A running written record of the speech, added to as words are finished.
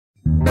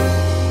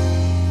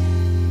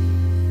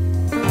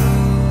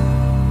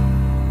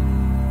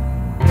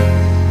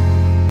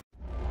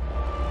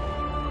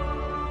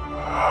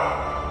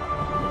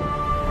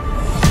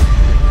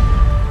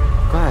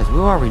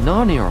Barry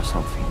Narnia or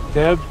something.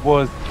 Deb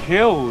was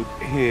killed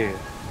here.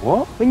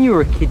 What? When you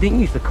were a kid, didn't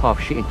you used to carve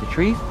shit into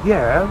trees?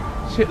 Yeah,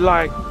 shit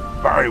like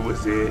Barry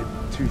was here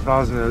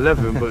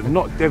 2011, but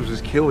not Debs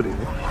was killed here.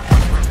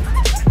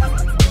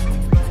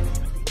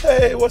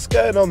 Hey, what's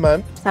going on,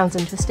 man? Sounds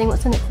interesting.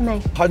 What's in it for me?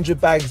 100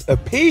 bags a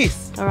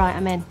piece. All right,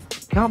 I'm in.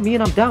 Count me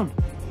in, I'm down.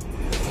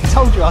 I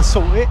told you I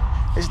saw it.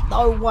 There's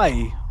no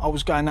way I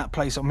was going that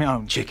place on my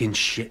own. Chicken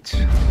shit.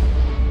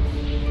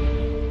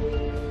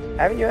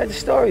 Haven't you heard the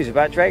stories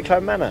about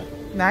Drakelow Manor?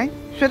 No,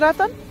 should I have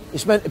done?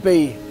 It's meant to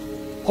be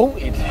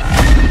haunted.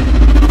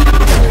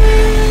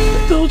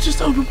 The door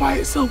just opened by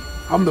itself.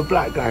 I'm the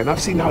black guy and I've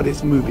seen how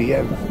this movie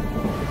ends.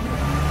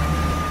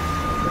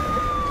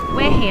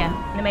 We're here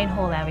in the main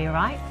hall area,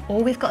 right?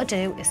 All we've got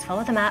to do is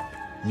follow the map.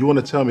 You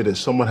want to tell me that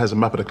someone has a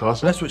map of the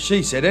castle? That's what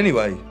she said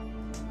anyway.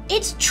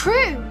 It's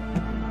true!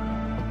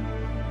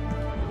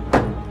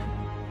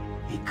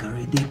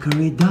 Hickory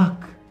dickory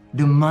dock,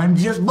 the man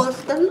just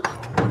busted.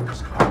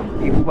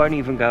 People won't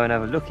even go and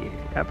have a look at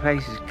it. That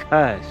place is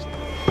cursed.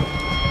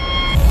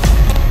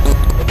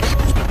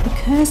 The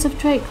curse of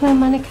Drakelow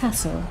Manor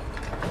Castle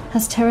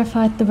has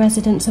terrified the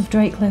residents of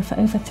Drakelow for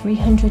over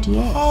 300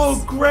 years.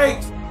 Oh, great!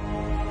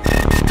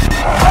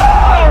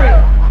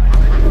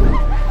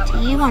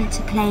 Do you want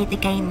to play the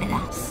game with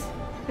us?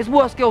 There's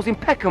worse girls in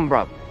Peckham,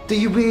 bruv. Do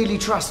you really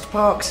trust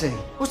Parksy?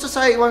 What's to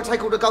say he won't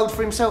take all the gold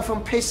for himself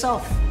and piss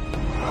off?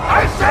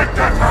 I said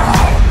that!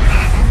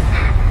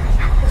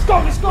 Let's go,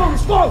 let's go,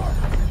 let's go!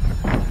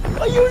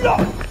 Are you lot?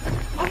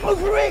 I'm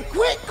over here,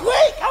 quick,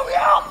 hurry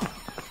up!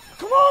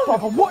 Come on!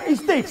 Brother, what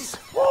is this?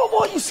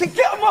 What? You said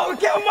get a motor,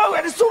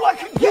 that's all I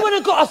can get! You went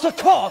and got us a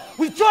car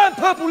with giant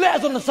purple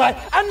letters on the side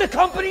and the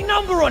company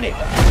number on it!